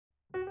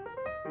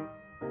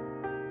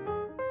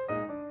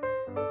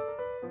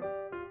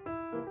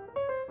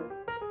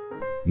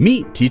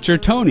Meet Teacher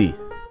Tony.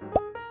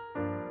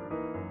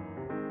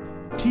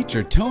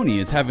 Teacher Tony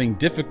is having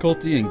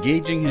difficulty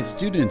engaging his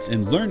students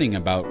in learning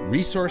about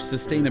resource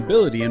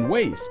sustainability and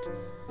waste.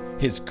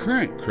 His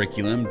current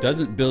curriculum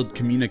doesn't build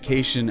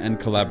communication and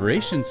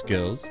collaboration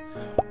skills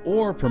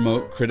or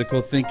promote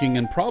critical thinking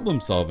and problem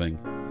solving.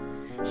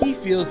 He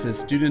feels his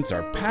students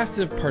are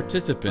passive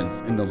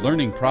participants in the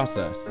learning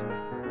process.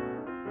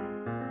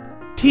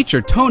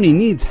 Teacher Tony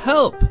needs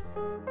help.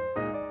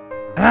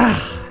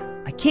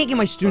 I can't get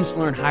my students to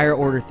learn higher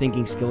order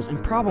thinking skills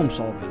and problem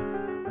solving.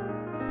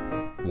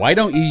 Why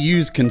don't you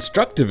use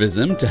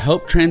Constructivism to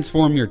help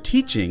transform your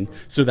teaching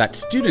so that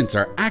students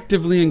are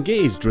actively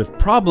engaged with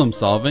problem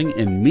solving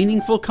in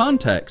meaningful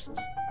contexts?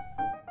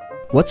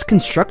 What's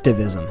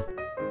Constructivism?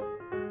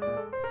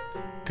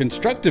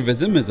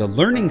 Constructivism is a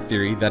learning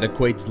theory that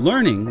equates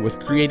learning with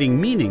creating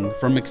meaning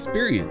from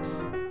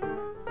experience.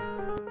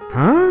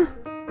 Huh?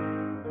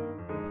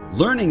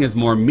 Learning is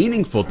more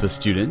meaningful to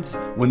students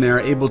when they are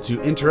able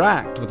to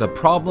interact with a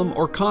problem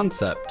or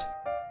concept.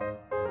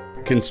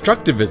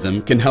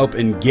 Constructivism can help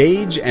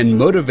engage and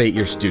motivate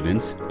your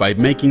students by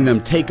making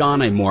them take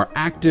on a more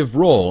active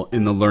role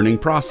in the learning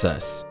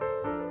process.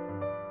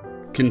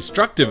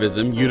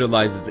 Constructivism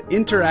utilizes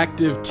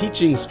interactive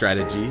teaching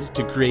strategies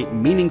to create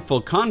meaningful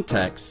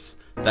contexts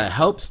that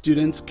help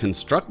students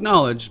construct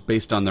knowledge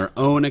based on their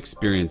own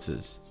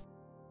experiences.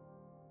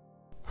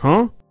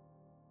 Huh?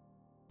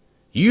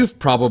 You've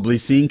probably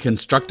seen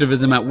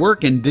Constructivism at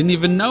work and didn't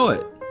even know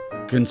it.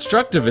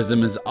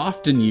 Constructivism is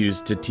often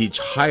used to teach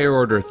higher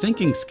order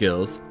thinking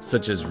skills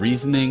such as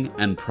reasoning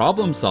and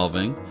problem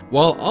solving,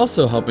 while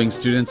also helping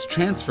students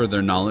transfer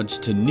their knowledge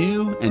to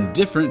new and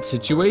different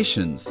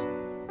situations.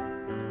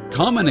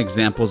 Common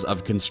examples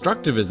of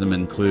Constructivism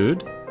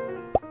include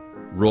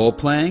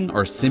role-playing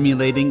or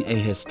simulating a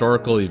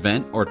historical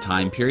event or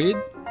time period,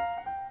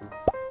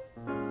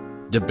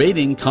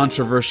 debating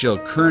controversial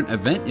current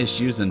event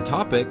issues and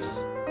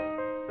topics,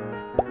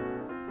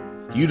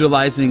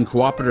 utilizing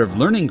cooperative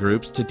learning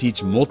groups to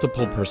teach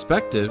multiple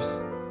perspectives,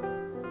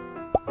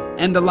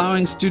 and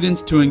allowing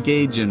students to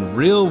engage in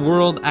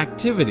real-world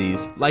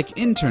activities like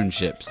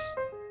internships.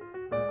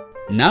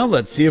 Now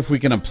let's see if we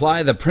can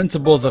apply the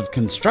principles of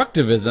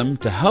Constructivism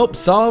to help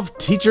solve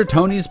Teacher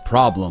Tony's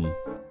problem.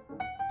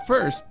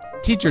 First,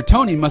 Teacher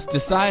Tony must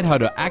decide how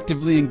to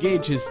actively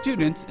engage his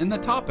students in the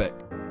topic.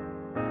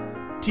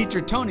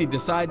 Teacher Tony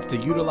decides to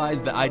utilize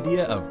the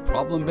idea of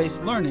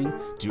problem-based learning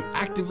to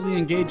actively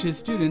engage his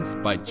students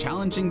by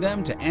challenging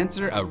them to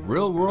answer a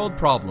real-world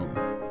problem.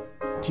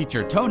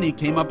 Teacher Tony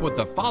came up with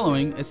the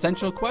following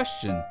essential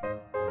question.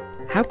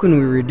 How can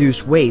we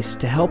reduce waste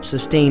to help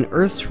sustain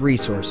Earth's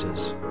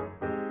resources?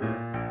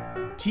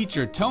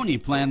 Teacher Tony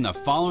planned the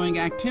following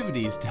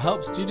activities to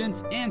help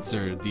students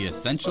answer the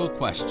essential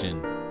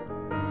question.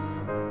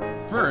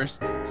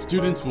 First,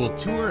 students will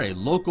tour a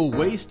local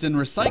waste and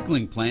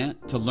recycling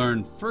plant to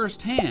learn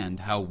firsthand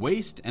how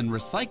waste and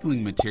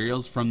recycling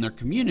materials from their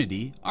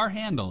community are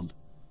handled.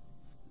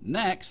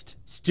 Next,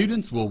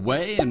 students will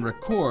weigh and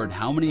record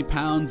how many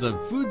pounds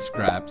of food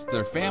scraps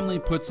their family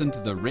puts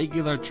into the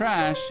regular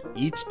trash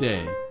each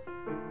day.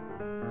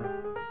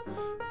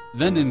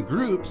 Then in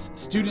groups,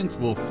 students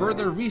will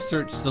further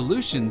research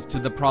solutions to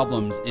the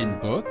problems in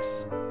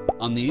books,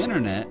 on the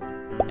internet,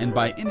 and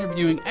by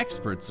interviewing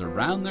experts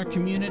around their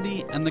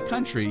community and the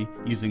country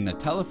using the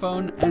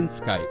telephone and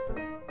Skype.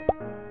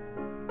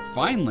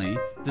 Finally,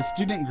 the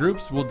student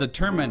groups will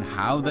determine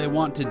how they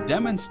want to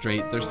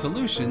demonstrate their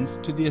solutions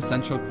to the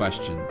essential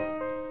question.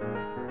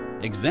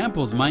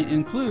 Examples might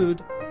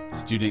include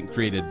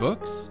student-created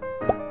books,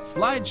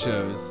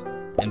 slideshows,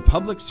 and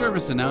public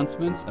service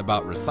announcements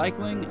about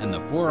recycling and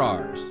the 4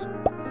 R's.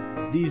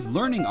 These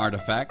learning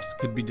artifacts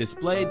could be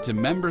displayed to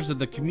members of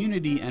the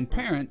community and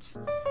parents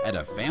at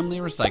a family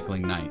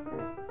recycling night.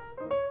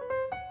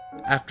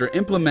 After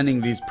implementing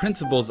these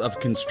principles of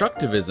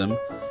Constructivism,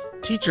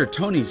 Teacher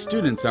Tony's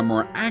students are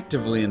more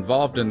actively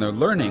involved in their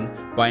learning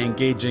by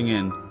engaging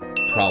in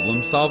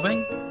problem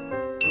solving,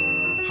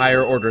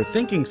 higher order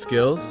thinking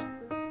skills,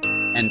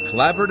 and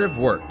collaborative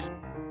work.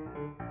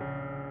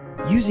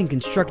 Using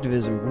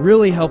Constructivism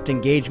really helped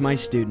engage my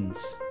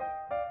students.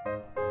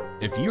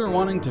 If you are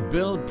wanting to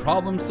build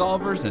problem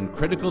solvers and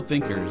critical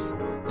thinkers,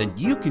 then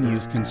you can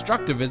use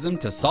Constructivism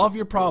to solve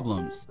your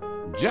problems,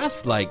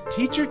 just like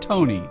Teacher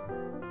Tony.